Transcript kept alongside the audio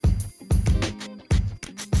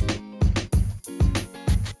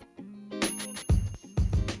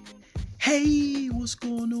Hey, what's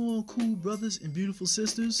going on, cool brothers and beautiful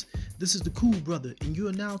sisters? This is the Cool Brother, and you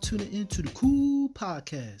are now tuning into the Cool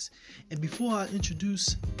Podcast. And before I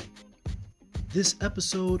introduce this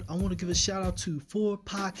episode, I want to give a shout out to 4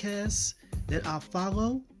 podcasts that I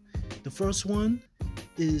follow. The first one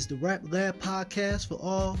is the Rap Lab Podcast for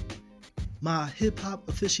all my hip hop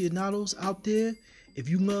aficionados out there. If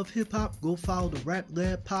you love hip hop, go follow the Rap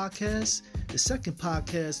Lab Podcast. The second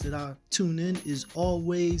podcast that I tune in is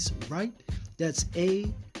Always Right. That's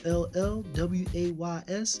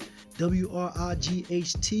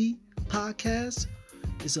ALLWAYSWRIGHT podcast.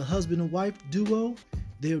 It's a husband and wife duo.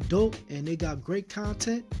 They're dope and they got great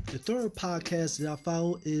content. The third podcast that I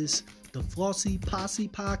follow is the Flossy Posse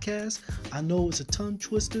podcast. I know it's a tongue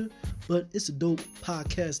twister, but it's a dope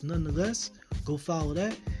podcast nonetheless. Go follow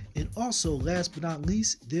that. And also, last but not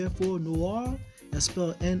least, Therefore Noir. That's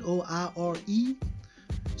spelled Noire.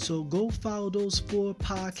 So go follow those 4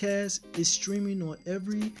 podcasts. It's streaming on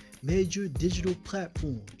every major digital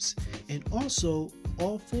platforms. And also,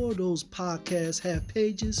 all 4 of those podcasts have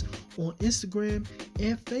pages on Instagram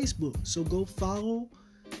and Facebook. So go follow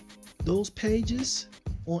those pages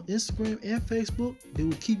on Instagram and Facebook. They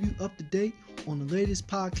will keep you up to date on the latest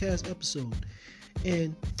podcast episode.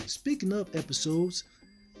 And speaking of episodes,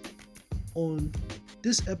 on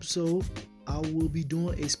this episode, I will be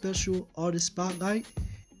doing a special artist spotlight,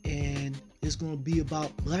 and it's going to be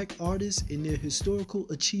about black artists and their historical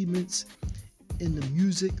achievements in the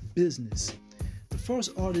music business. The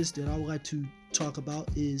first artist that I would like to talk about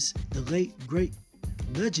is the late, great,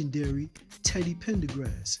 legendary Teddy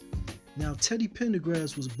Pendergrass. Now, Teddy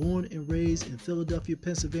Pendergrass was born and raised in Philadelphia,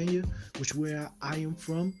 Pennsylvania, which is where I am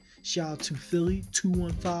from. Shout out to Philly,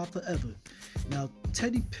 215 forever. Now,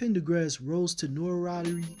 Teddy Pendergrass rose to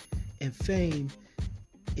notoriety and fame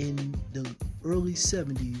in the early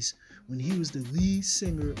 70s when he was the lead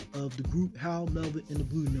singer of the group Harold Melvin and the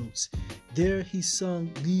Blue Notes. There he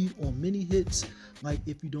sung lead on many hits like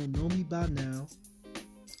If You Don't Know Me By Now,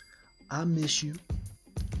 I Miss You,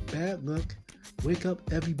 Bad Luck, Wake Up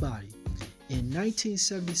Everybody. In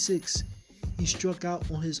 1976, he struck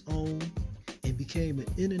out on his own and became an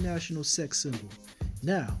international sex symbol.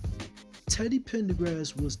 Now, Teddy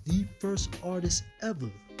Pendergrass was the first artist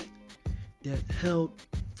ever that held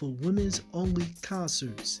for women's only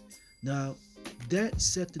concerts. Now, that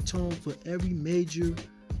set the tone for every major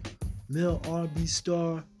male R&B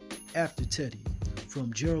star after Teddy,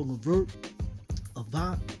 from Gerald Levert,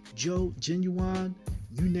 Avant, Joe, Genuine,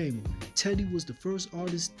 you name them. Teddy was the first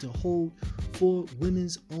artist to hold 4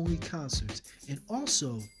 women's only concerts, and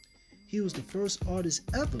also he was the first artist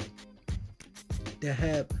ever that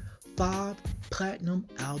had 5 platinum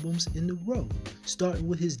albums in a row, starting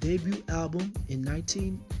with his debut album in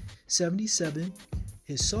 1977,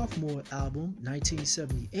 his sophomore album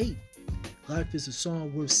 1978, Life is a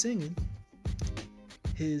Song Worth Singing,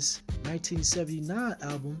 his 1979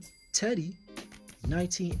 album Teddy,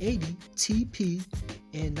 1980 TP,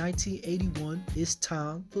 and 1981 It's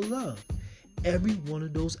Time for Love. Every one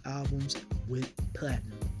of those albums went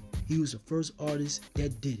platinum. He was the first artist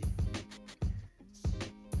that did it.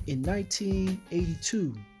 In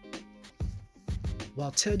 1982,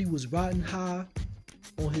 while Teddy was riding high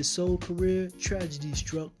on his soul career, tragedy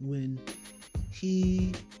struck when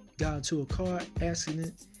he got into a car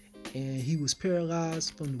accident and he was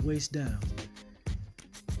paralyzed from the waist down.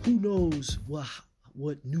 Who knows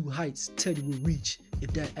what new heights Teddy would reach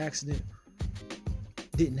if that accident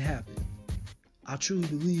didn't happen. I truly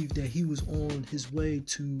believe that he was on his way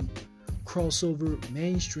to crossover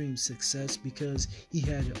mainstream success because he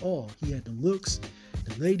had it all. He had the looks,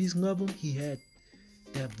 the ladies love him, he had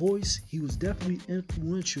that voice. He was definitely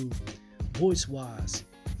influential voice-wise.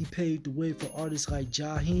 He paved the way for artists like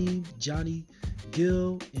Jaheim, Johnny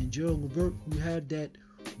Gill, and Gerald Levert, who had that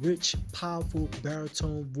rich, powerful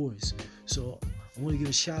baritone voice. So I want to give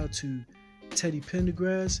a shout out to Teddy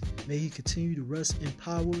Pendergrass. May he continue to rest in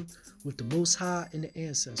power with the Most High and the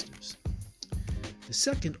ancestors. The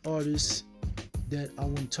second artist that I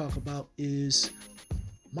want to talk about is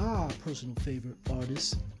my personal favorite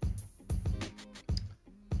artist,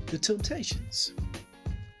 The Temptations.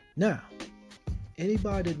 Now,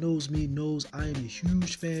 anybody that knows me knows I am a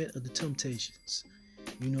huge fan of The Temptations.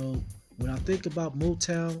 You know, when I think about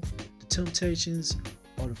Motown, The Temptations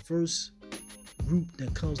are the first group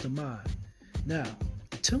that comes to mind. Now,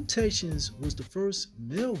 The Temptations was the first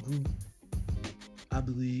male group, I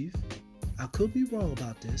believe. I could be wrong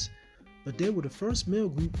about this, but they were the first male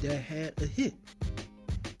group that had a hit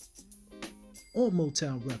on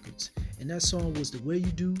Motown Records. And that song was The Way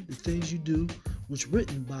You Do, The Things You Do, which was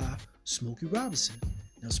written by Smokey Robinson.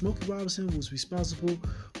 Now, Smokey Robinson was responsible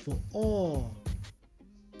for all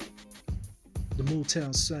the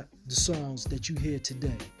Motown the songs that you hear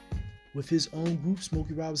today. With his own group,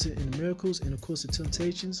 Smokey Robinson and the Miracles, and of course the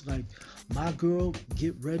Temptations, like My Girl,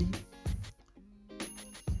 Get Ready.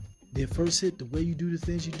 Their first hit, The Way You Do the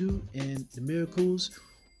Things You Do, and the Miracles,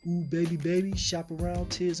 Ooh Baby Baby, Shop Around,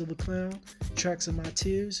 Tears of a Clown, Tracks of My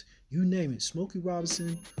Tears, you name it. Smokey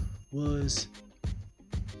Robinson was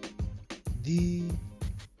the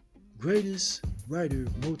greatest writer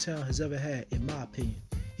Motown has ever had, in my opinion.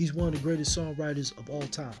 He's one of the greatest songwriters of all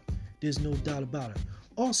time. There's no doubt about it.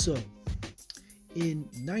 Also, in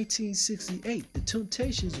 1968, the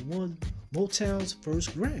Temptations won Motown's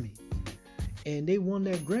first Grammy. And they won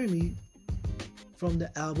that Grammy from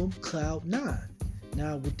the album Cloud 9.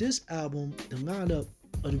 Now, with this album, the lineup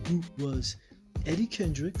of the group was Eddie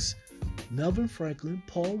Kendricks, Melvin Franklin,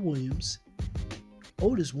 Paul Williams,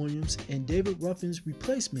 Otis Williams, and David Ruffin's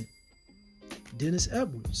replacement, Dennis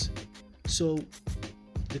Edwards. So,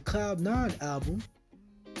 the Cloud 9 album,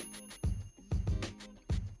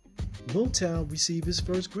 Motown received his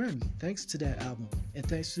first Grammy thanks to that album and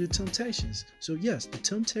thanks to the Temptations. So yes, the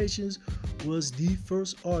Temptations was the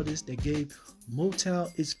first artist that gave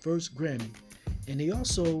Motown its first Grammy. And they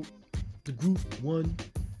also, the group won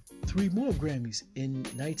 3 more Grammys in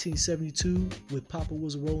 1972 with Papa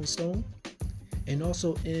Was a Rolling Stone, and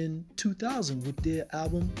also in 2000 with their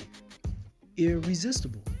album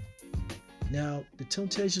Irresistible. Now, the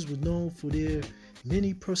Temptations were known for their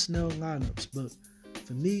many personnel lineups, but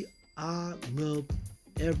for me, I love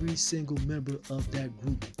every single member of that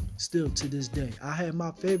group still to this day. I have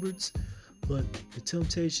my favorites, but the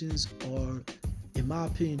Temptations are, in my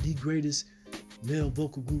opinion, the greatest male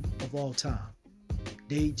vocal group of all time.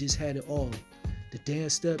 They just had it all. The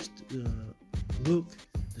dance steps, the look,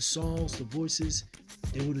 the songs, the voices,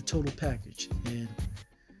 they were the total package. And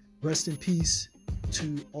rest in peace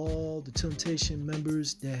to all the Temptation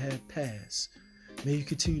members that have passed. May you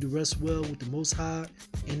continue to rest well with the Most High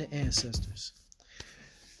and the ancestors.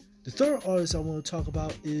 The third artist I want to talk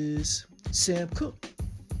about is Sam Cooke.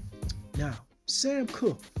 Now, Sam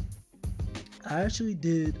Cooke, I actually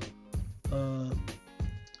did an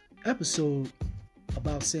episode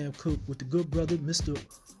about Sam Cooke with the good brother, Mr.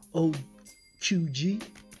 OQG,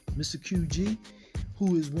 Mr. QG,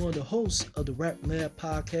 who is one of the hosts of the Rap Lab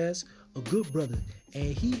podcast, a good brother.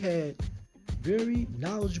 And he had very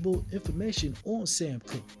knowledgeable information on Sam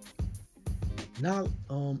Cooke. Now,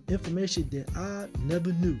 information that I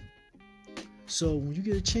never knew. So when you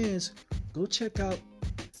get a chance, go check out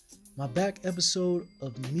my back episode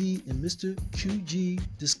of me and Mr. QG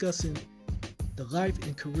discussing the life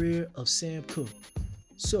and career of Sam Cooke.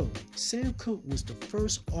 So, Sam Cooke was the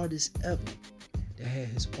first artist ever that had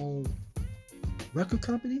his own record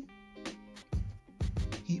company.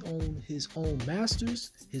 He owned his own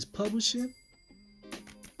masters, his publishing,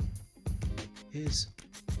 his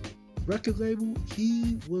record label.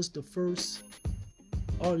 He was the first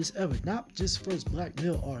artist ever, not just first black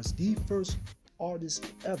male artist, the first artist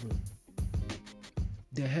ever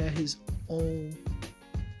that had his own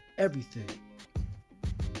everything.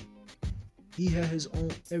 He had his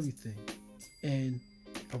own everything. And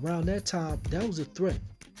around that time, that was a threat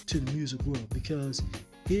to the music world, because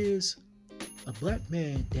here's a black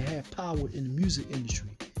man that had power in the music industry,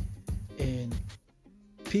 and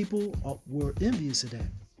people were envious of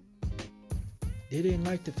that. They didn't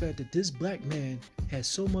like the fact that this black man had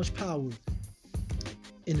so much power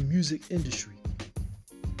in the music industry.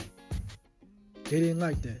 They didn't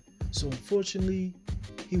like that. So unfortunately,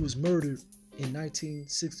 he was murdered in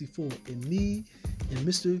 1964, and me and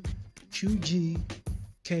Mr. QG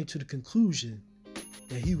came to the conclusion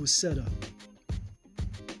that he was set up.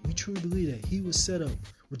 We truly believe that he was set up.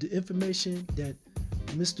 With the information that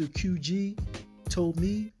Mr. QG told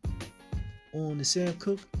me on the Sam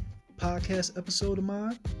Cooke podcast episode of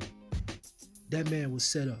mine, that man was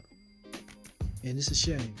set up. And it's a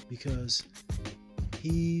shame, because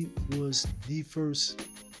he was the first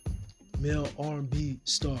male R&B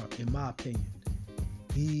star, in my opinion.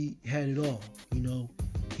 He had it all, you know.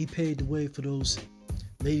 He paved the way for those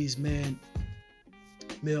ladies' man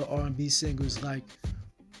male R&B singers like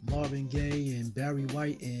Marvin Gaye and Barry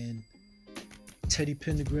White and Teddy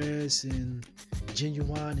Pendergrass and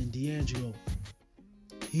Genuine and D'Angelo.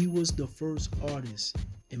 He was the first artist,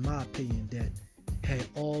 in my opinion, that had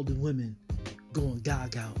all the women going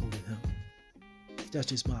gaga over him. That's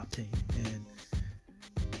just my opinion. And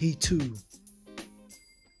he too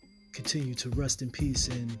continued to rest in peace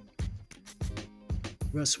and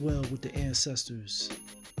rest well with the ancestors.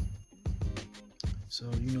 So,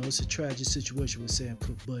 you know, it's a tragic situation with Sam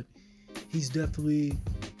Cooke, but he's definitely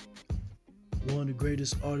one of the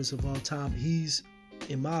greatest artists of all time. He's,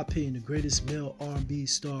 in my opinion, the greatest male R&B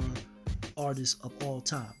star artist of all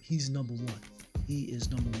time. He's number one. He is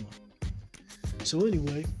number one. So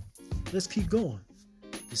anyway, let's keep going.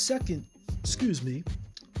 The second,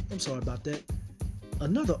 I'm sorry about that.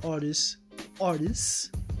 Another artist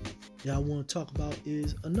that I want to talk about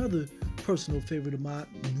is another personal favorite of mine,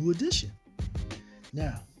 New Edition.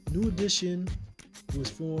 Now, New Edition was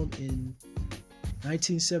formed in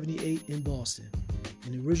 1978 in Boston.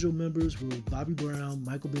 And the original members were Bobby Brown,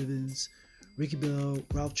 Michael Bivins, Ricky Bell,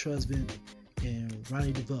 Ralph Tresvant, and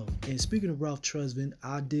Ronnie DeVoe. And speaking of Ralph Tresvant,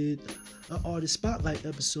 I did an artist spotlight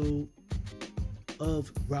episode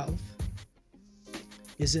of Ralph.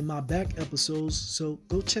 It's in my back episodes, so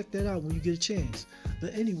go check that out when you get a chance.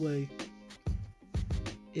 But anyway,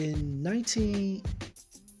 in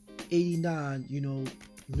 1989,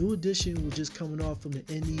 New Edition was just coming off from the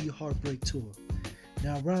NE Heartbreak Tour.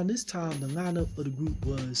 Now, around this time, the lineup of the group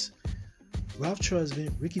was Ralph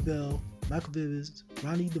Tresvant, Ricky Bell, Michael Bivins,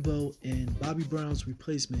 Ronnie DeVoe, and Bobby Brown's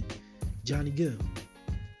replacement, Johnny Gill.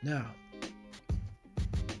 Now,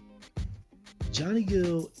 Johnny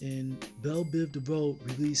Gill and Bell Biv DeVoe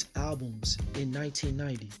released albums in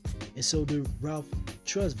 1990, and so did Ralph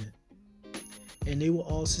Tresvant, and they were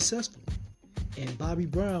all successful. And Bobby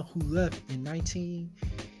Brown, who left in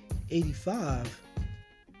 1985,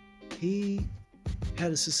 he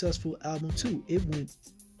had a successful album too. It went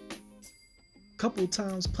a couple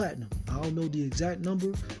times platinum. I don't know the exact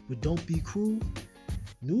number, but Don't Be Cruel.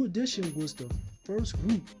 New Edition was the first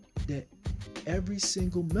group that every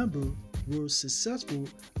single member were successful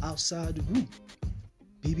outside the group.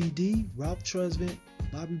 BBD, Ralph Tresvant,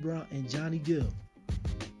 Bobby Brown, and Johnny Gill.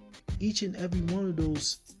 Each and every one of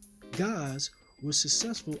those guys were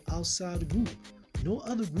successful outside the group. No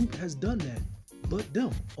other group has done that but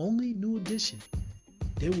them. Only New Edition.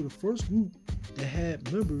 They were the first group that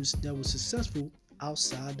had members that were successful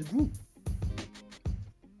outside the group.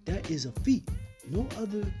 That is a feat. No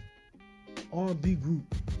other R&B group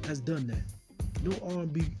has done that. No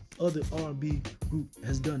other R&B group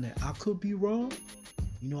has done that. I could be wrong.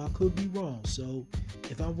 I could be wrong. So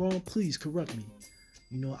if I'm wrong, please correct me.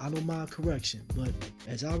 I don't mind correction. But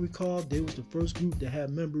as I recall, they was the first group that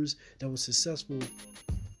had members that were successful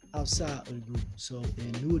outside of the group. So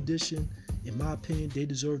in New Edition, in my opinion, they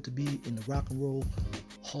deserve to be in the Rock and Roll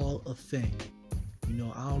Hall of Fame.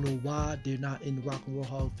 I don't know why they're not in the Rock and Roll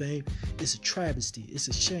Hall of Fame. It's a travesty. It's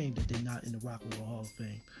a shame that they're not in the Rock and Roll Hall of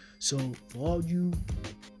Fame. So for all you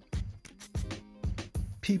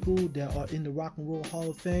people that are in the Rock and Roll Hall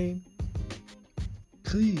of Fame,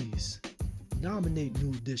 please nominate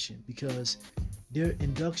New Edition because their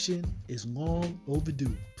induction is long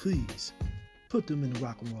overdue. Please put them in the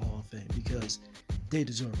Rock and Roll Hall of Fame because they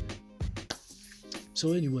deserve it.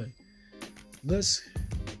 So anyway, let's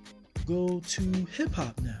go to hip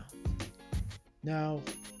hop now. Now,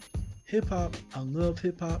 hip hop, I love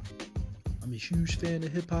hip hop. I'm a huge fan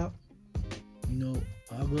of hip hop.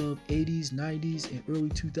 I love 80s, 90s, and early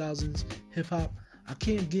 2000s hip hop. I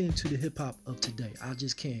can't get into the hip hop of today. I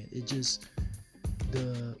just can't. It just,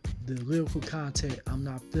 the lyrical content I'm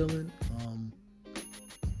not feeling.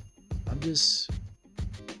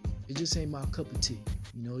 It just ain't my cup of tea.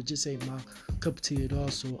 It just ain't my cup of tea at all.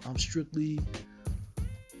 So I'm strictly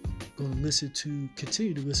gonna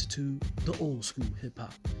continue to listen to the old school hip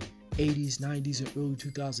hop, 80s, 90s, and early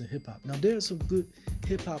 2000s hip hop. Now there's some good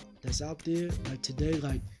hip hop that's out there, like today,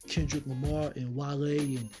 like Kendrick Lamar and Wale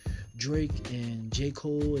and Drake and J.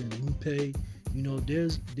 Cole and Lupe.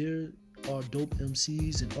 There are dope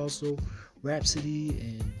MCs, and also Rhapsody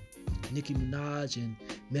and Nicki Minaj and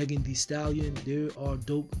Megan Thee Stallion. There are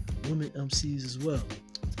dope women MCs as well.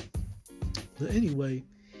 But anyway,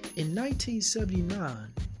 in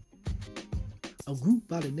 1979, a group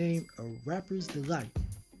by the name of Rapper's Delight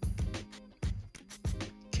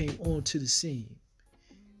came onto the scene.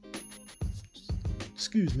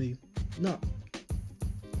 No,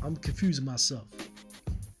 I'm confusing myself.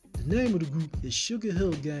 The name of the group is Sugar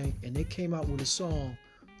Hill Gang, and they came out with a song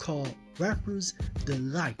called Rapper's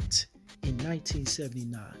Delight in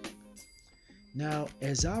 1979. Now,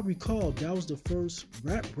 as I recall, that was the first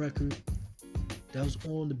rap record that was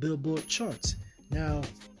on the Billboard charts. Now,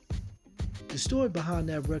 the story behind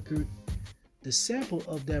that record, the sample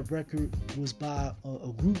of that record was by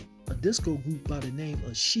a disco group by the name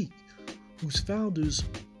of Chic, whose founders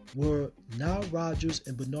were Nile Rodgers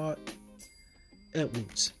and Bernard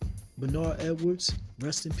Edwards. Bernard Edwards,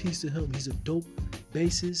 rest in peace to him. He's a dope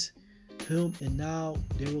bassist. Him and Nile,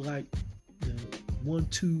 they were like the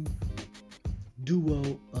 1-2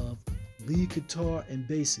 duo of lead guitar and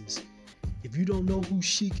bassist. If you don't know who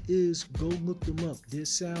Chic is, go look them up. Their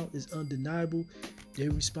sound is undeniable.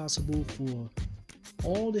 They're responsible for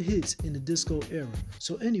all the hits in the disco era.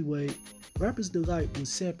 So anyway, Rapper's Delight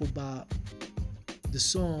was sampled by the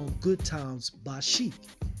song Good Times by Chic.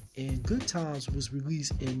 And Good Times was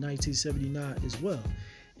released in 1979 as well.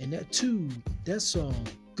 And that song,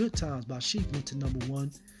 Good Times by Chic, went to number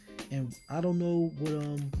 1. And I don't know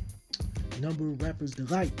what number Rapper's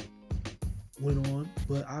Delight went on,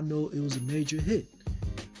 but I know it was a major hit.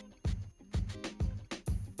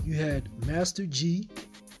 You had Master G,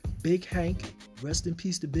 Big Hank, rest in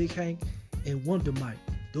peace to Big Hank, and Wonder Mike.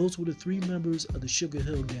 Those were the 3 members of the Sugar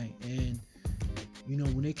Hill Gang. And you know,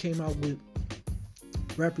 when they came out with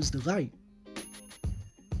Rapper's Delight,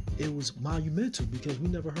 it was monumental because we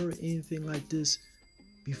never heard anything like this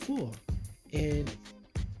before. And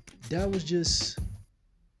that was just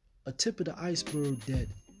a tip of the iceberg that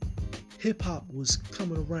hip-hop was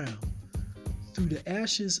coming around. Through the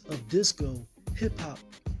ashes of disco, hip-hop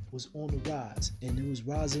was on the rise, and it was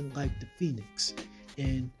rising like the phoenix.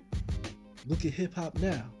 And look at hip-hop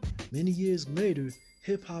now. Many years later,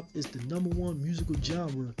 hip-hop is the number 1 musical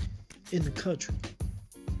genre in the country.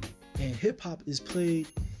 And hip-hop is played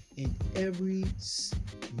in every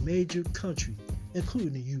major country,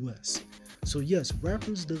 including the U.S. So yes,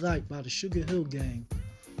 Rapper's Delight by the Sugar Hill Gang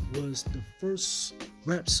was the first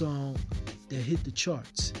rap song that hit the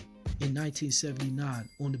charts in 1979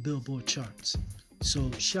 on the Billboard charts.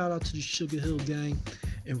 So shout out to the Sugar Hill Gang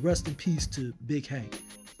and rest in peace to Big Hank.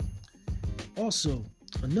 Also,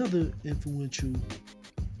 another influential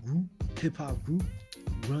group, hip-hop group,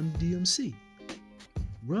 Run DMC.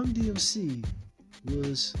 Run DMC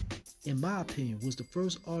was, in my opinion, was the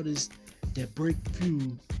first artist that broke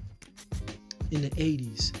through in the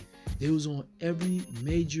 80s. They was on every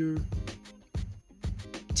major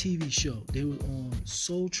TV show. They were on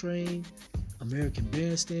Soul Train, American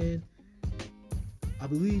Bandstand. I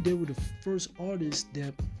believe they were the first artists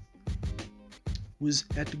that was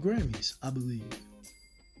at the Grammys, I believe.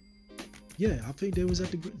 Yeah, I think they was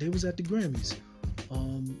at the Grammys.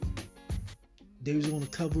 They was on the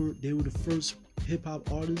cover. They were the first hip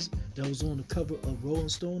hop artists that was on the cover of Rolling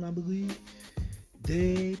Stone, I believe.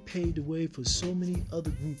 They paved the way for so many other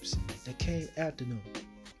groups that came after them.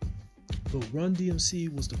 But Run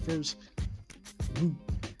DMC was the first group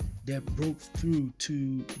that broke through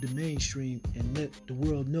to the mainstream and let the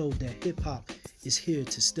world know that hip hop is here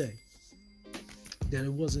to stay. That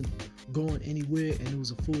it wasn't going anywhere and it was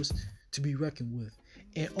a force to be reckoned with.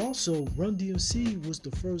 And also, Run DMC was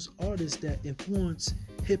the first artist that influenced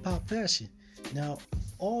hip-hop fashion. Now,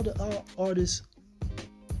 all the artists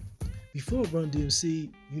before Run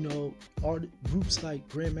DMC, you know, groups like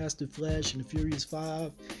Grandmaster Flash and the Furious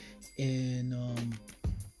Five and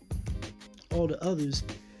all the others,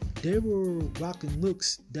 they were rocking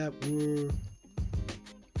looks that were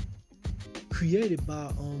created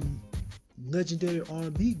by legendary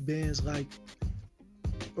R&B bands like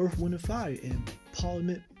Earth, Wind & Fire and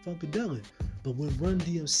Parliament Funkadelic. But when Run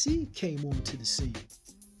DMC came onto the scene,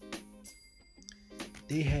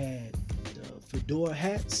 they had the fedora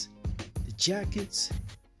hats, the jackets,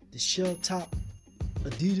 the shell top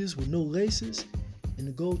Adidas with no laces, and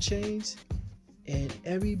the gold chains, and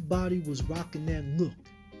everybody was rocking that look.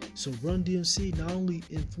 So Run DMC not only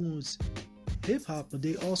influenced hip hop, but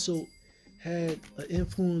they also had an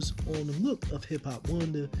influence on the look of hip hop, one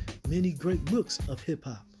of the many great looks of hip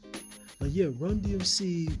hop. But yeah, Run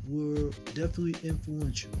DMC were definitely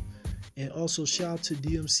influential. And also shout out to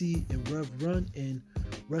DMC and Rev Run, and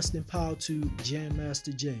rest in power to Jam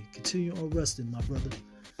Master Jay. Continue on resting, my brother.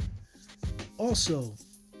 Also,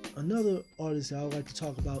 another artist that I would like to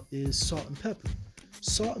talk about is Salt-N-Pepa.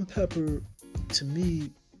 Salt-N-Pepa, to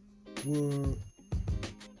me, were,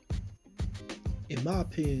 in my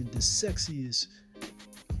opinion, the sexiest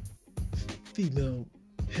female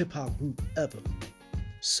hip-hop group ever.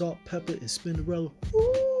 Salt-N-Pepa and Spinderella.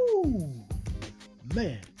 Ooh,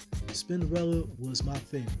 man, Spinderella was my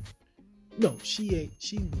favorite. No, she ain't.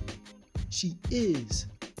 She is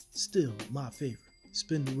still my favorite.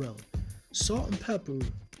 Spinderella. Salt-N-Pepa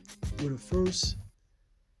were the first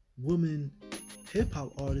woman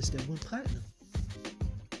hip-hop artists that went platinum.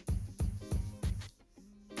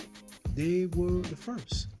 They were the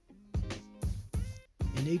first.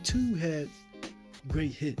 And they too had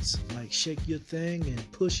great hits like Shake Your Thing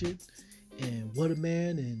and Push It and What a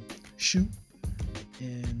Man and Shoot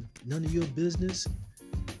and None of Your Business.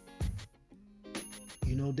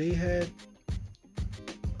 You know, they had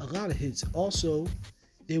a lot of hits. Also,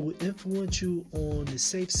 they were influential on the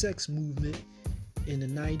safe sex movement in the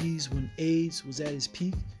 90s when AIDS was at its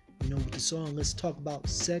peak. with the song "Let's Talk About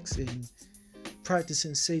Sex" and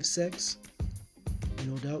practicing safe sex.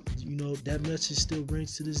 That message still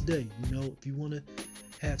rings to this day. If you want to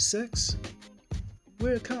have sex,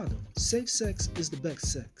 wear a condom. Safe sex is the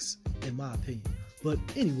best sex, in my opinion. But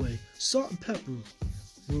anyway, Salt-N-Pepa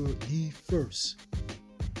were the first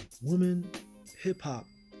women hip-hop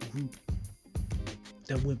group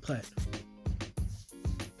that went platinum.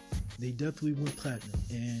 They definitely went platinum,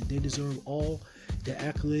 and they deserve all the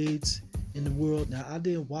accolades in the world. Now, I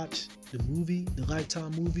didn't watch the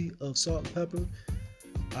Lifetime movie of Salt-N-Pepa.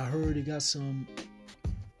 I heard it got some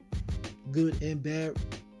good and bad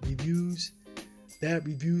reviews. Bad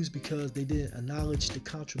reviews because they didn't acknowledge the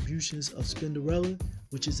contributions of Spinderella,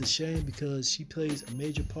 which is a shame because she plays a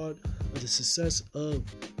major part of the success of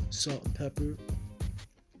Salt-N-Pepa.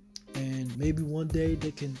 And maybe one day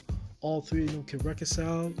all three of them can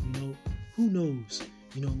reconcile. Who knows?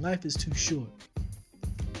 Life is too short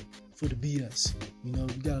for the BS. You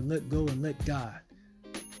gotta let go and let God.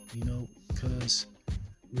 Because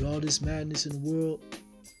with all this madness in the world,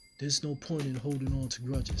 there's no point in holding on to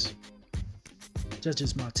grudges. That's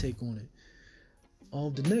just my take on it.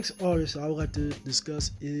 The next artist I would like to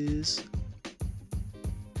discuss is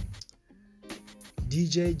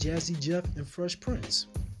DJ Jazzy Jeff and Fresh Prince.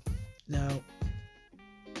 Now,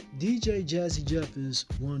 DJ Jazzy Jeff is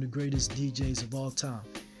one of the greatest DJs of all time.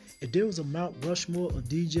 If there was a Mount Rushmore of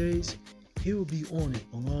DJs, he would be on it,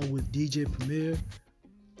 along with DJ Premier,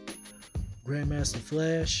 Grandmaster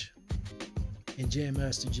Flash, and Jam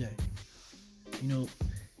Master Jay.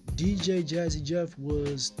 DJ Jazzy Jeff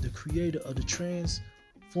was the creator of the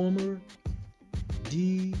Transformer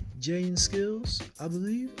DJing skills, I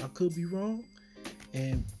believe. I could be wrong.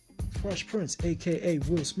 And Fresh Prince, aka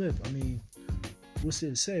Will Smith. What's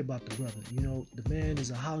there to say about the brother? The man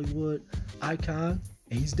is a Hollywood icon,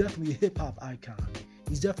 and he's definitely a hip-hop icon.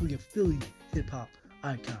 He's definitely a Philly hip-hop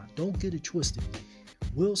icon. Don't get it twisted.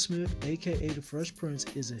 Will Smith, aka the Fresh Prince,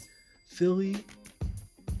 is a Philly,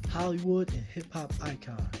 Hollywood, and hip-hop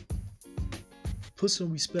icon. Put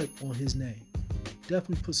some respect on his name.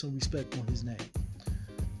 Definitely put some respect on his name.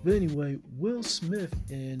 But anyway, Will Smith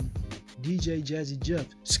and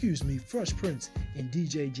Fresh Prince and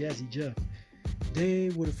DJ Jazzy Jeff, they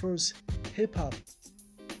were the first hip-hop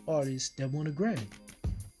artists that won a Grammy.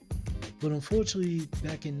 But unfortunately,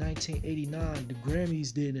 back in 1989, the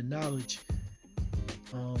Grammys didn't acknowledge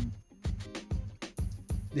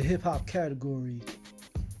the hip-hop category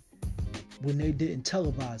when they didn't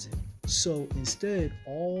televise it. So instead,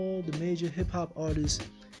 all the major hip-hop artists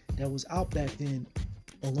that was out back then,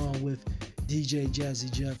 along with DJ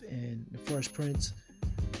Jazzy Jeff and the Fresh Prince,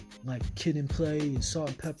 like Kid and Play and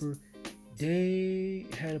Salt-N-Pepa, they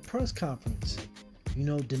had a press conference,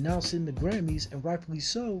 denouncing the Grammys, and rightfully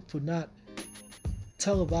so, for not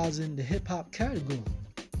televising the hip-hop category.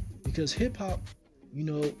 Because hip-hop,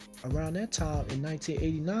 around that time in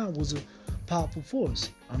 1989 was a powerful force.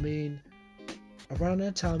 Around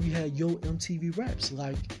that time you had Yo MTV Raps,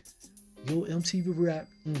 like Yo MTV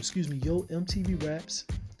Raps,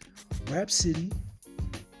 Rap City,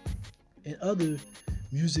 and other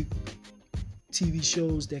music TV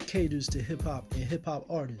shows that caters to hip-hop and hip-hop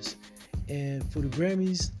artists. And for the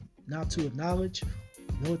Grammys not to acknowledge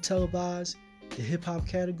nor televise the hip-hop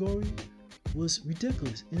category was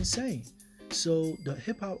ridiculous, insane. So the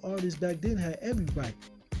hip-hop artists back then had every right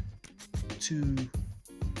to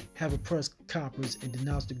have a press conference and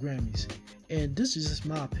denounce the Grammys. And this is just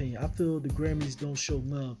my opinion. I feel the Grammys don't show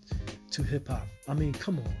love to hip-hop.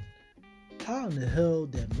 Come on. How in the hell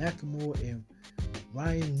that Macklemore and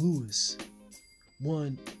Ryan Lewis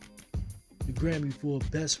won the Grammy for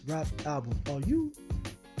Best Rap Album? Are you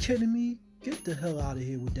kidding me? Get the hell out of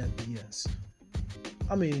here with that BS.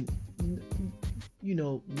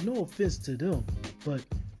 No offense to them, but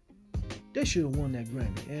they should have won that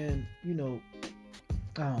Grammy. And,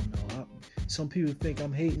 I don't know. Some people think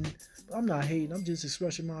I'm hating, but I'm not hating. I'm just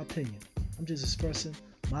expressing my opinion.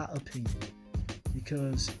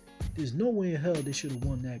 Because there's no way in hell they should have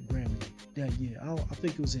won that Grammy that year. I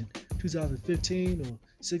think it was in 2015 or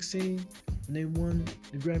 16 when they won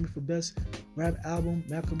the Grammy for Best Rap Album,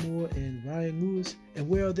 Macklemore and Ryan Lewis. And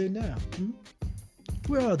where are they now?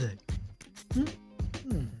 Where are they?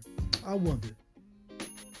 I wonder.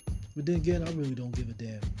 But then again, I really don't give a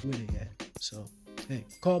damn where they at. So, hey,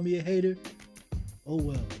 call me a hater. Oh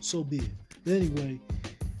well, so be it. But anyway,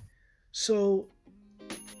 so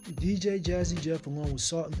DJ Jazzy Jeff, along with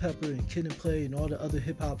Salt-N-Pepa and Kid and Play and all the other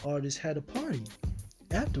hip-hop artists, had a party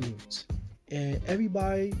afterwards. And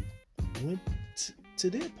everybody went to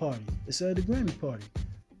their party instead of the Grammy party.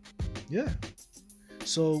 Yeah.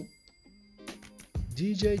 So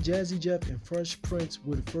DJ Jazzy Jeff and Fresh Prince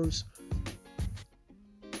were the first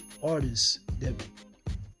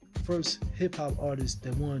hip hop artists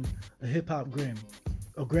that won a hip hop Grammy,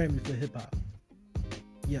 a Grammy for hip hop.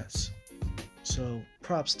 Yes. So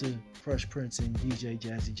props to Fresh Prince and DJ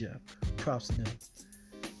Jazzy Jeff. Props to them.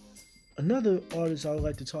 Another artist I would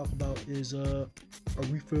like to talk about is Aretha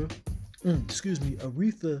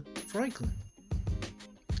Franklin.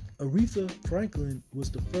 Aretha Franklin was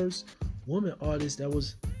the first woman artist that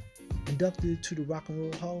was inducted to the Rock and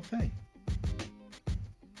Roll Hall of Fame.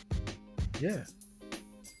 Yeah.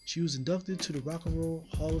 She was inducted to the Rock and Roll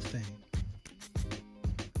Hall of Fame.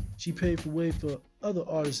 She paved the way for other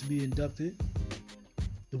artists to be inducted.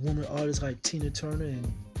 The woman artists like Tina Turner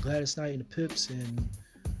and Gladys Knight and the Pips and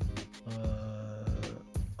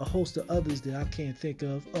a host of others that I can't think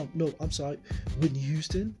of. Oh, no, I'm sorry. Whitney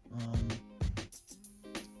Houston,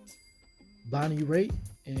 Bonnie Raitt,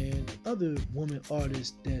 and other women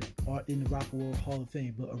artists that are in the Rock and Roll Hall of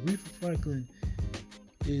Fame. But Aretha Franklin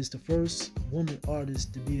is the first woman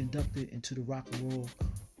artist to be inducted into the Rock and Roll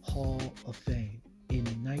Hall of Fame in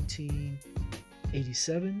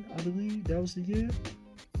 1987, I believe that was the year.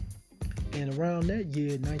 And around that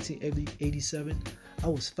year, 1987, I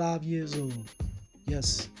was 5 years old.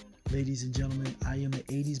 Yes, ladies and gentlemen, I am an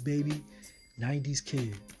 80s baby, 90s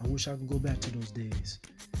kid. I wish I could go back to those days.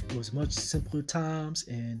 It was much simpler times,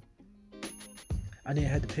 and I didn't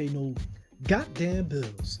have to pay no goddamn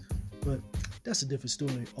bills. But that's a different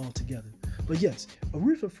story altogether. But yes,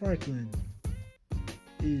 Aretha Franklin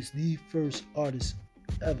is the first artist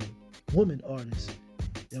ever, woman artist,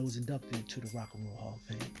 that was inducted to the Rock and Roll Hall of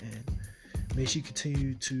Fame. And may she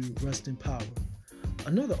continue to rest in power.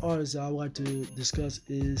 Another artist I would like to discuss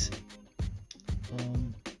is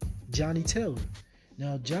Johnny Taylor.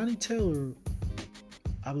 Now, Johnny Taylor,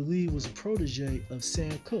 I believe, was a protege of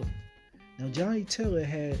Sam Cooke. Now, Johnny Taylor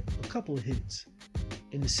had a couple of hits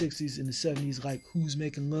in the 60s and the 70s, like Who's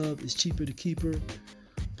Making Love Is Cheaper to Keep Her,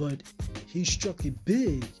 but he struck it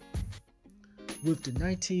big with the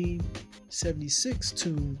 1976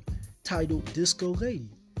 tune titled Disco Lady.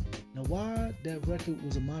 Now, why that record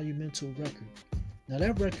was a monumental record? Now,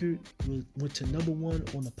 that record went to number one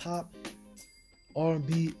on the pop,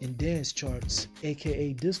 R&B, and dance charts,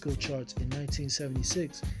 aka disco charts, in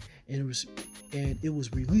 1976, and it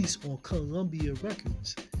was released on Columbia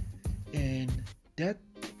Records. And that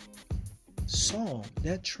song,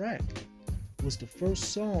 that track, was the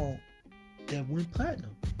first song that went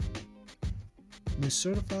platinum. Went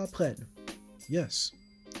certified platinum. Yes.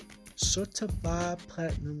 Certified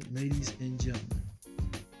platinum, ladies and gentlemen.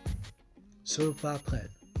 Certified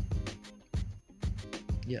platinum.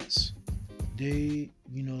 Yes.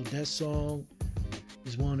 That song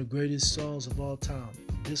is one of the greatest songs of all time.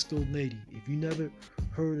 Disco Lady. If you never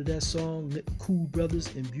heard of that song, Cool Brothers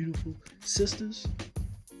and Beautiful Sisters,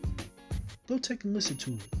 go take and listen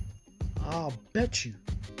to it. I'll bet you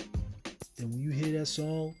that when you hear that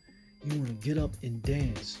song, you want to get up and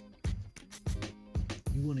dance.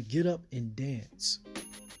 You want to get up and dance.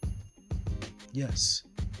 Yes.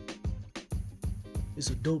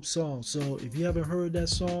 It's a dope song. So if you haven't heard that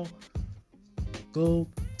song, go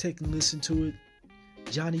take and listen to it.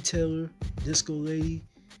 Johnny Taylor, Disco Lady.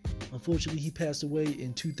 Unfortunately, he passed away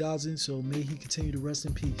in 2000, so may he continue to rest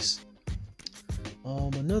in peace.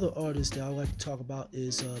 Another artist that I like to talk about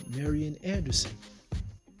is Marian Anderson.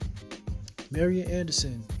 Marian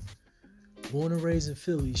Anderson, born and raised in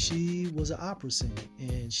Philly, she was an opera singer,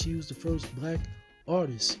 and she was the first black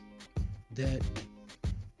artist that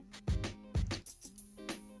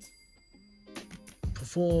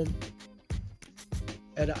performed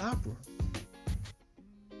at an opera.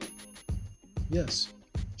 Yes,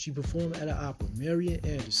 she performed at an opera. Marian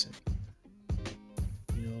Anderson.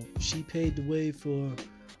 She paved the way for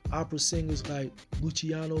opera singers like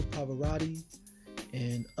Luciano Pavarotti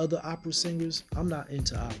and other opera singers. I'm not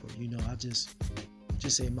into opera, I just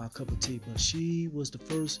ain't my cup of tea. But she was the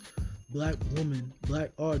first black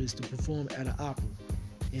artist to perform at an opera.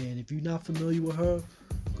 And if you're not familiar with her,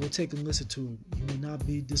 go take and listen to her. You will not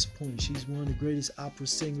be disappointed. She's one of the greatest opera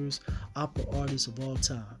singers, opera artists of all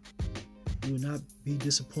time. You will not be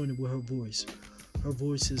disappointed with her voice. Her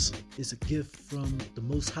voice is a gift from the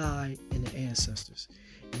Most High and the ancestors.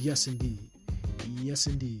 Yes, indeed. Yes,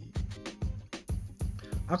 indeed.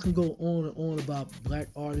 I can go on and on about black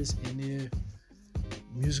artists and their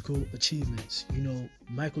musical achievements.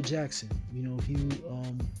 Michael Jackson.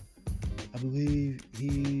 I believe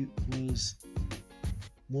he was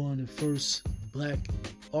one of the first black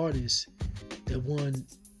artists that won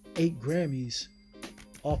 8 Grammys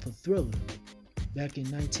off of Thriller back in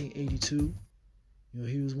 1982.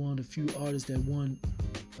 He was one of the few artists that won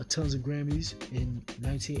tons of Grammys in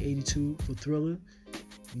 1982 for Thriller.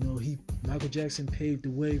 You know, Michael Jackson paved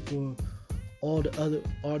the way for all the other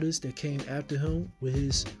artists that came after him with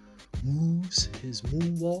his moves, his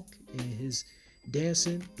moonwalk, and his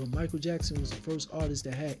dancing. But Michael Jackson was the first artist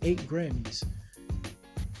that had 8 Grammys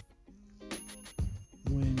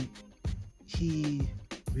when he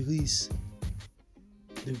released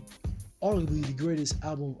arguably the greatest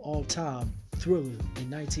album of all time, Thriller, in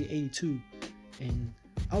 1982. And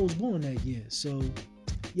I was born that year, so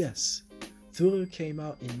yes, Thriller came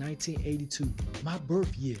out in 1982, my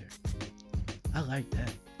birth year. I like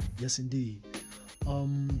that. Yes, indeed.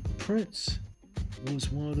 Prince was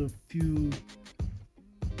one of the few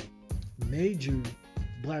major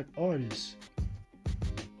black artists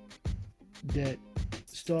that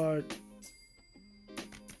starred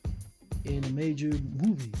in a major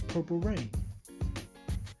movie, Purple Rain.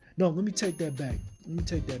 No, let me take that back.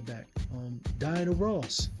 Diana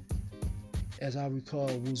Ross, as I recall,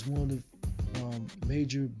 was one of the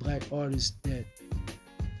major black artists that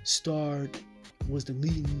was the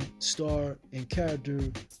leading star and character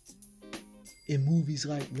in movies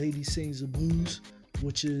like Lady Sings the Blues,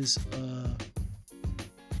 which is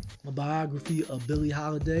a biography of Billie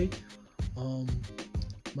Holiday.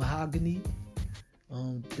 Mahogany,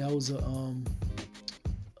 that was a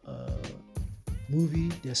movie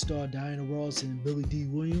that starred Diana Ross and Billy D.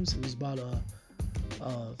 Williams. It was about a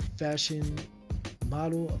fashion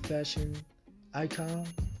model, a fashion icon.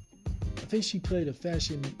 I think she played a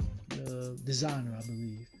fashion designer,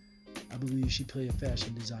 I believe she played a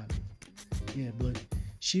fashion designer. Yeah, but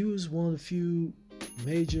she was one of the few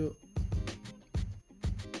major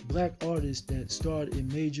black artists that starred in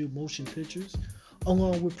major motion pictures,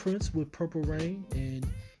 along with Prince with Purple Rain, and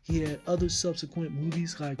he had other subsequent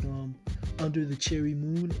movies like Under the Cherry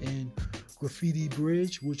Moon and Graffiti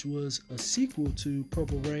Bridge, which was a sequel to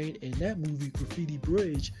Purple Rain, and that movie, Graffiti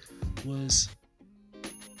Bridge, was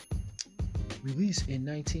released in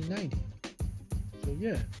 1990. So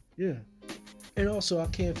yeah. And also, I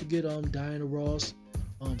can't forget Diana Ross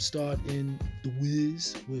starred in The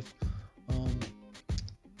Wiz with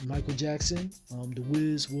Michael Jackson. The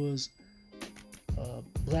Wiz was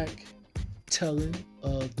black telling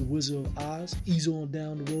of The Wizard of Oz. Ease on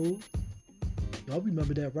down the road. Y'all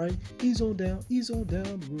remember that, right? Ease on down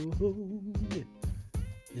the road. Yeah.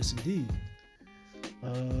 Yes, indeed.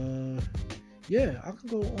 Yeah, I can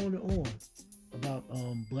go on and on about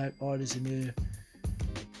black artists and their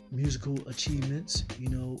musical achievements, you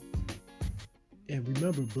know. And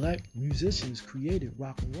remember, black musicians created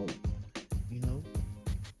rock and roll, you know.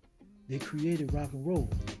 They created rock and roll.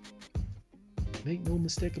 Make no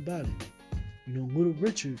mistake about it. You know, Little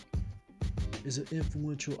Richard is an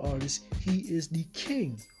influential artist. He is the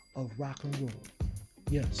king of rock and roll.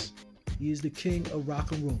 Yes, he is the king of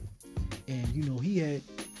rock and roll. And, you know, he had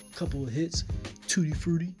a couple of hits, Tutti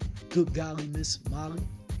Frutti, Good Golly Miss Molly,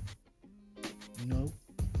 you know.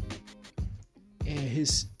 And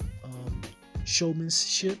his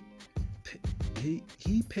showmanship,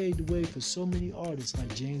 he paved the way for so many artists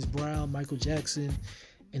like James Brown, Michael Jackson,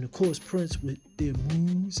 and of course Prince with their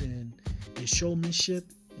moves and their showmanship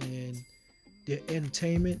and their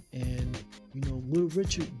entertainment. And, you know, Little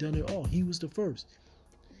Richard done it all. He was the first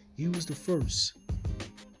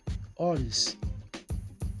artist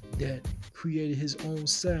that created his own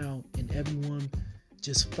sound, and everyone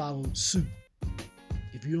just followed suit.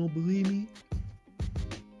 If you don't believe me,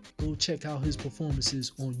 go check out his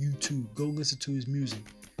performances on YouTube. Go listen to his music.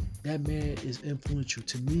 That man is influential.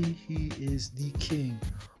 To me, he is the king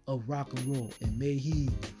of rock and roll, and may he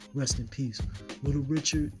rest in peace. Little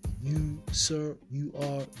Richard, you, sir, you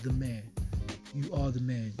are the man. You are the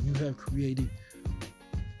man. You have created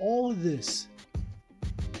all of this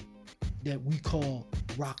that we call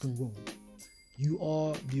rock and roll. You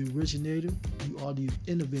are the originator. You are the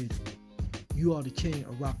innovator. You are the king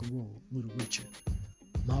of rock and roll, Little Richard.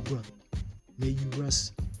 My brother, may you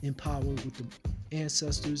rest in power with the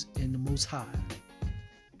ancestors and the Most High.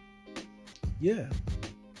 Yeah.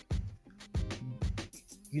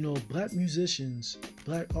 You know, black musicians,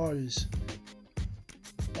 black artists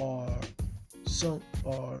are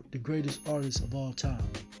the greatest artists of all time.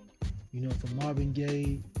 You know, from Marvin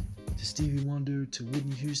Gaye to Stevie Wonder to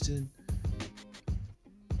Whitney Houston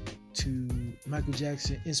to Michael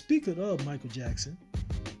Jackson. And speaking of Michael Jackson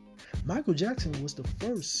was the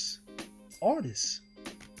first artist,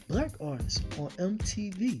 black artist on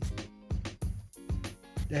MTV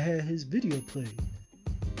that had his video played.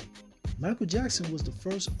 Michael Jackson was the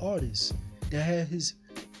first artist that had his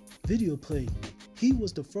video played. He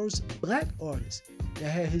was the first black artist that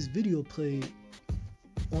had his video played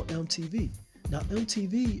on MTV. Now,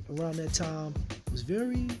 MTV around that time was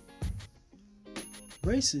very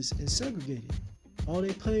racist and segregated. All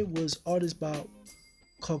they played was artists by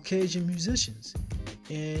Caucasian musicians,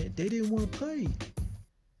 and they didn't want to play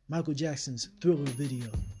Michael Jackson's Thriller video.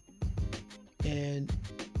 And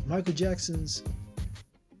Michael Jackson's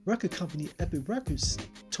record company, Epic Records,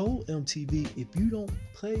 told MTV, if you don't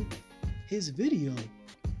play his video,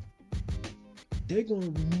 they're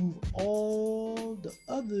going to remove all the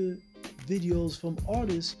other videos from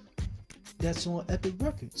artists that's on Epic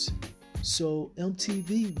Records. So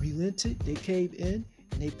MTV relented, they caved in,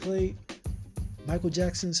 and they played Michael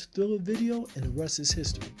Jackson's Thriller video, and the rest is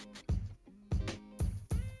history.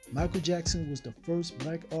 Michael Jackson was the first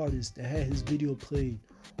black artist that had his video played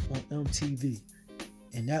on MTV,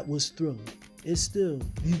 and that was Thriller. It's still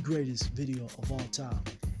the greatest video of all time,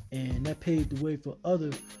 and that paved the way for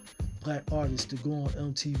other black artists to go on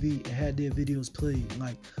MTV and had their videos played,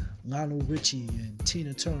 like Lionel Richie and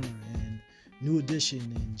Tina Turner and New Edition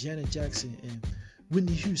and Janet Jackson and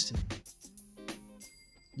Whitney Houston.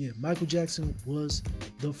 Yeah, Michael Jackson was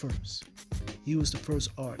the first. He was the first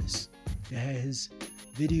artist that had his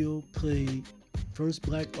video played, first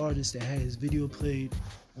black artist that had his video played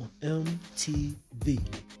on MTV.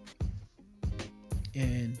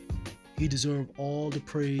 And he deserved all the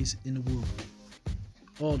praise in the world.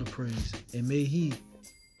 All the praise. And may he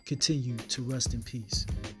continue to rest in peace,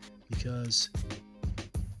 because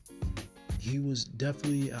he was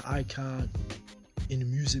definitely an icon in the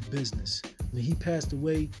music business. When he passed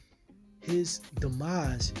away, his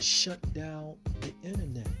demise shut down the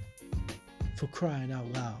internet, for crying out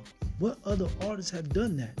loud. What other artists have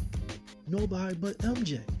done that? Nobody but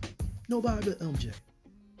MJ. Nobody but MJ.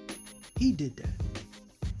 He did that.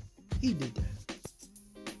 He did that.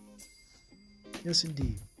 Yes,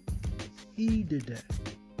 indeed. He did that.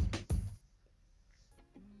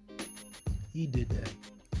 He did that.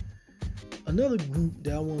 Another group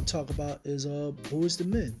that I want to talk about is Boyz II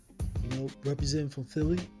Men. You know, representing from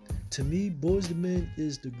Philly. To me, Boyz II Men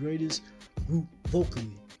is the greatest group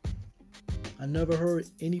vocally. I never heard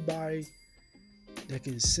anybody that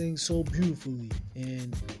can sing so beautifully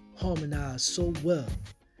and harmonize so well.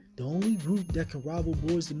 The only group that can rival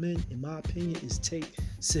Boyz II Men, in my opinion, is Take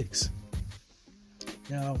 6.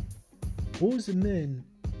 Now, Boyz II Men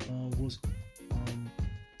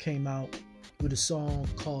came out with a song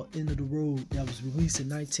called End of the Road that was released in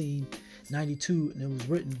 1992, and it was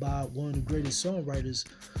written by one of the greatest songwriters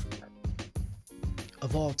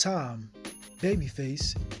of all time,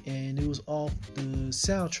 Babyface, and it was off the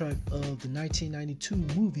soundtrack of the 1992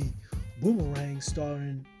 movie Boomerang,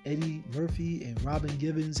 starring Eddie Murphy and Robin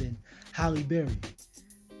Givens and Halle Berry.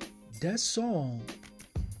 That song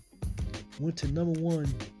went to number one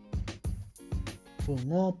for a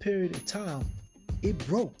long period of time. It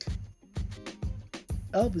broke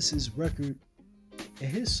Elvis's record,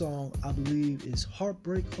 and his song, I believe, is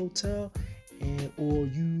Heartbreak Hotel and or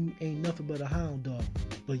You Ain't Nothing But a Hound Dog.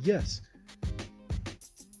 But yes,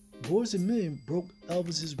 Boyz II Men broke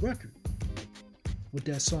Elvis's record with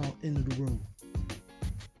that song End of the Road.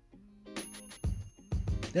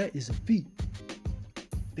 That is a feat.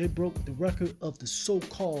 They broke the record of the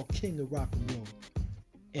so-called king of rock and roll.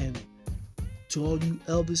 And to all you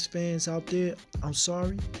Elvis fans out there, I'm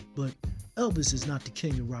sorry, but Elvis is not the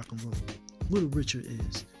king of rock and roll. Little Richard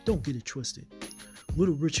is. Don't get it twisted.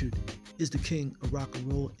 Little Richard is the king of rock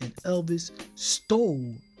and roll, and Elvis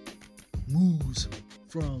stole moves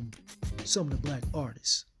from some of the black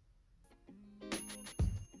artists.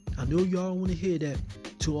 I know y'all don't want to hear that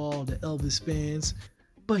to all the Elvis fans,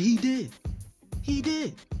 but he did. He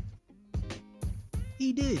did.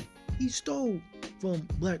 He did. He stole from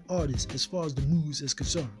black artists as far as the moves is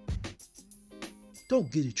concerned. Don't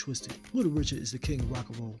get it twisted. Little Richard is the king of rock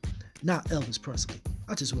and roll, not Elvis Presley.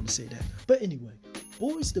 I just want to say that. But anyway,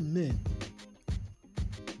 Boyz II Men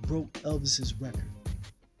broke Elvis's record.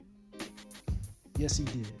 Yes, he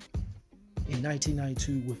did. In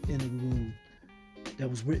 1992 with End of the Road, that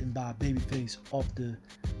was written by Babyface off the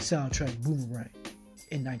soundtrack Boomerang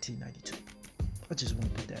in 1992. I just want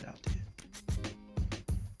to put that out there.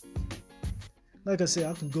 Like I said,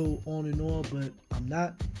 I can go on and on, but I'm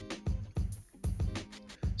not.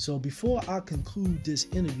 So before I conclude this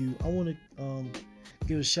interview, I want to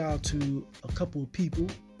give a shout out to a couple of people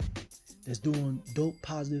that's doing dope,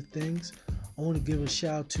 positive things. I want to give a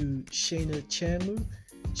shout out to Shayna Chandler.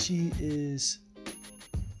 She is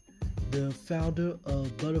the founder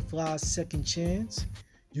of Butterfly Second Chance.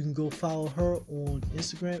 You can go follow her on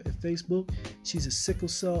Instagram and Facebook. She's a sickle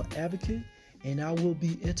cell advocate, and I will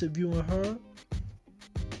be interviewing her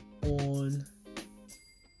on,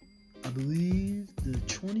 I believe, the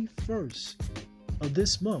 21st of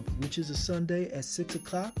this month, which is a Sunday at 6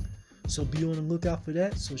 o'clock. So be on the lookout for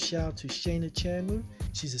that. So shout out to Shayna Chandler.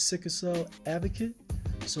 She's a sickle cell advocate.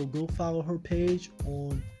 So go follow her page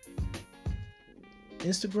on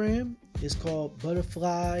Instagram. It's called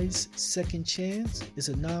Butterflies Second Chance. It's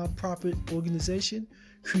a non-profit organization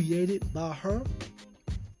created by her.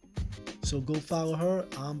 So go follow her.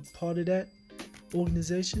 I'm part of that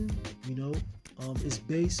organization. It's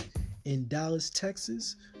based in Dallas,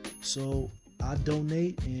 Texas. So I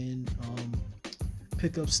donate and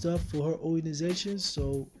pick up stuff for her organization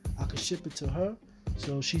so I can ship it to her.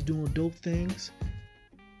 So she's doing dope things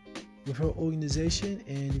with her organization.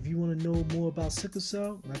 And if you want to know more about sickle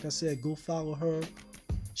cell, like I said, go follow her,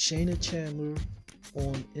 Shayna Chandler,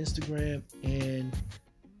 on Instagram, and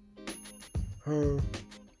her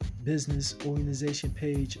business organization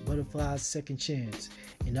page, Butterflies Second Chance.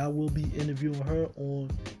 And I will be interviewing her on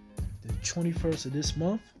the 21st of this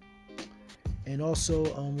month. And also,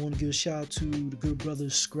 I want to give a shout out to the good brother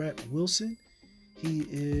Scrap Wilson. He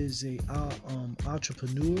is a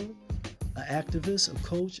entrepreneur, an activist, a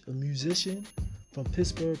coach, a musician from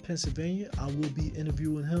Pittsburgh, Pennsylvania. I will be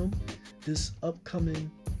interviewing him this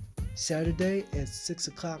upcoming Saturday at 6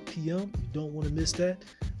 o'clock p.m. You don't want to miss that.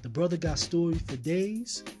 The brother got stories for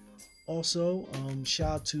days. Also,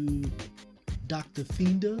 shout out to Dr.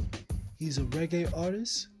 Fienda. He's a reggae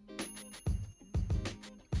artist.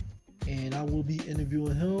 And I will be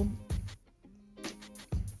interviewing him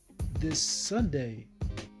this Sunday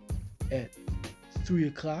at 3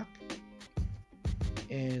 o'clock.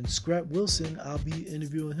 And Scrap Wilson, I'll be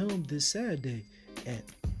interviewing him this Saturday at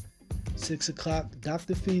 6 o'clock.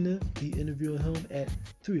 Dr. Fienda, be interviewing him at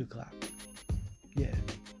 3 o'clock. Yeah.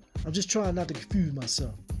 I'm just trying not to confuse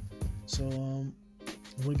myself. So I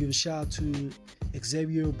want to give a shout out to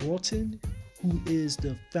Xavier Broughton, who is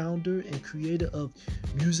the founder and creator of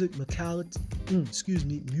Musicality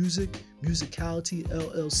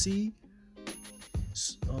LLC.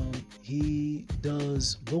 He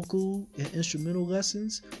does vocal and instrumental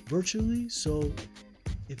lessons virtually. So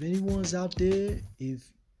if anyone's out there,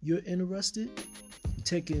 if you're interested in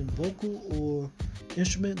taking vocal or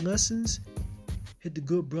instrument lessons, hit the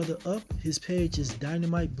good brother up. His page is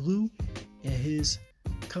Dynamite Blue, and his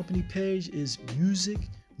company page is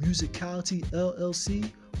Musicality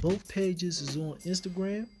LLC. Both pages is on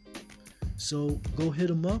Instagram, so go hit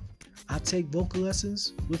him up. I take vocal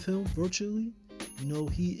lessons with him virtually.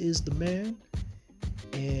 He is the man,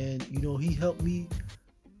 and he helped me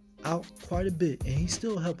out quite a bit, and he's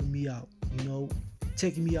still helping me out,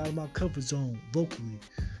 taking me out of my comfort zone vocally.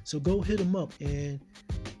 So go hit him up, and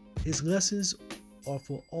his lessons are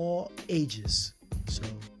for all ages. So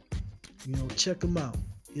check him out.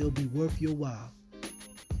 It'll be worth your while.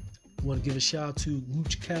 I want to give a shout out to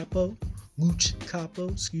Mooch Capo.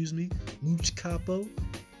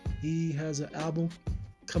 He has an album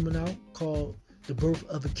coming out called The Birth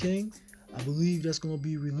of a King. I believe that's going to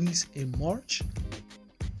be released in March.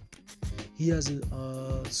 He has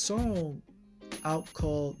a song out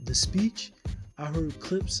called The Speech. I heard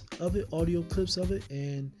clips of it, audio clips of it,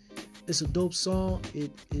 and it's a dope song.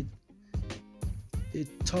 It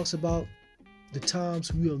talks about the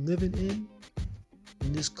times we are living in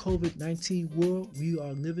this COVID-19 world we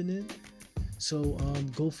are living in. So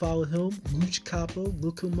go follow him, Mooch Capo.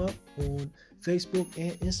 Look him up on Facebook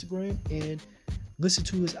and Instagram, and listen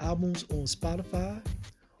to his albums on Spotify.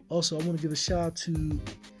 Also, I want to give a shout out to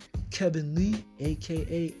Kevin Lee,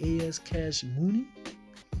 aka AS Cash Mooney.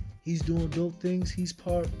 He's doing dope things. He's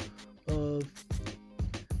part of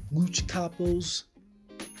Mooch Capo's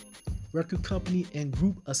record company and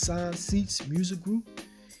group, Assigned Seats Music Group.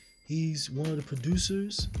 He's one of the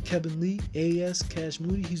producers. Kevin Lee, AS Cash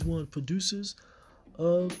Mooney, he's one of the producers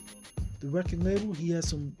of the record label. He has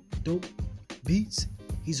some dope beats.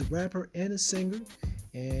 He's a rapper and a singer,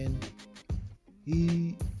 and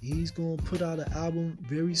he's going to put out an album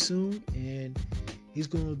very soon, and he's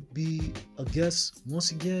going to be a guest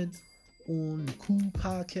once again on the Cool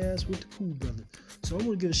Podcast with the Cool Brother. So I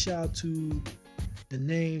want to give a shout out to the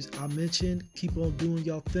names I mentioned. Keep on doing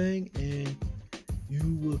y'all thing, and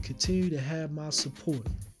you will continue to have my support.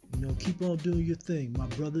 Keep on doing your thing, my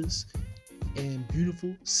brothers and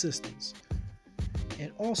beautiful sisters.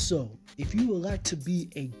 And also, if you would like to be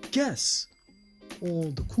a guest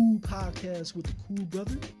on the Cool Podcast with the Cool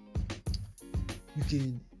Brother, you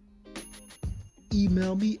can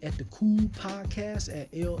email me at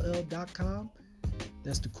thecoolpodcast@aol.com.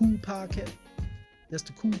 That's the Cool Podcast. That's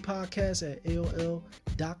the Cool Podcast at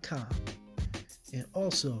AOL.com. And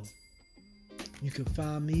also, you can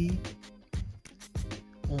find me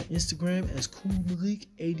on Instagram as Cool Malik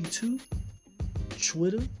 82,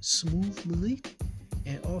 Twitter Smooth Malik,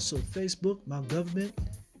 and also Facebook, my government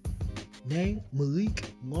name,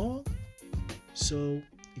 Malik Long. So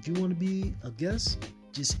if you want to be a guest,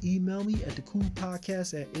 just email me at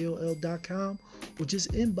thecoolpodcast@aol.com or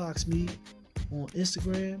just inbox me on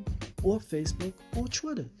Instagram or Facebook or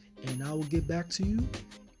Twitter, and I will get back to you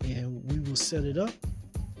and we will set it up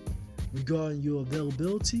regarding your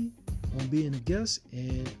availability on being a guest.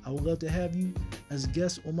 And I would love to have you as a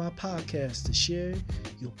guest on my podcast to share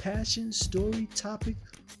your passion, story, topic,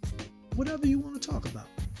 whatever you want to talk about.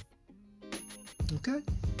 Okay?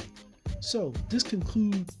 So this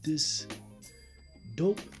concludes this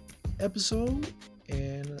dope episode,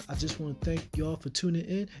 and I just want to thank y'all for tuning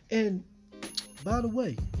in. And by the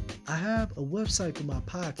way, I have a website for my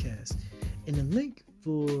podcast, and the link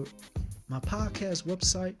for my podcast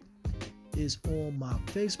website is on my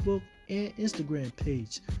Facebook and Instagram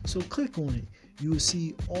page. So click on it. You will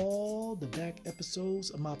see all the back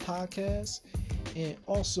episodes of my podcast, and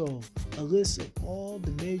also a list of all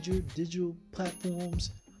the major digital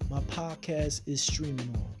platforms my podcast is streaming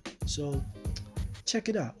on. So check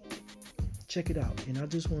it out. And I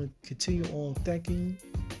just want to continue on thanking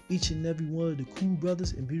each and every one of the cool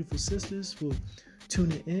brothers and beautiful sisters for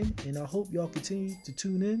tuning in, and I hope y'all continue to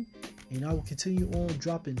tune in, and I will continue on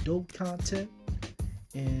dropping dope content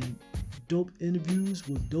and dope interviews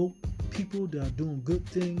with dope people that are doing good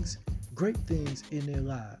things, great things in their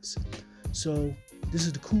lives. So this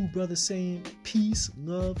is the Cool Brother saying peace,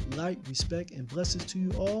 love, light, respect, and blessings to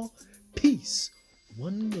you all. Peace.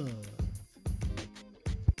 One love.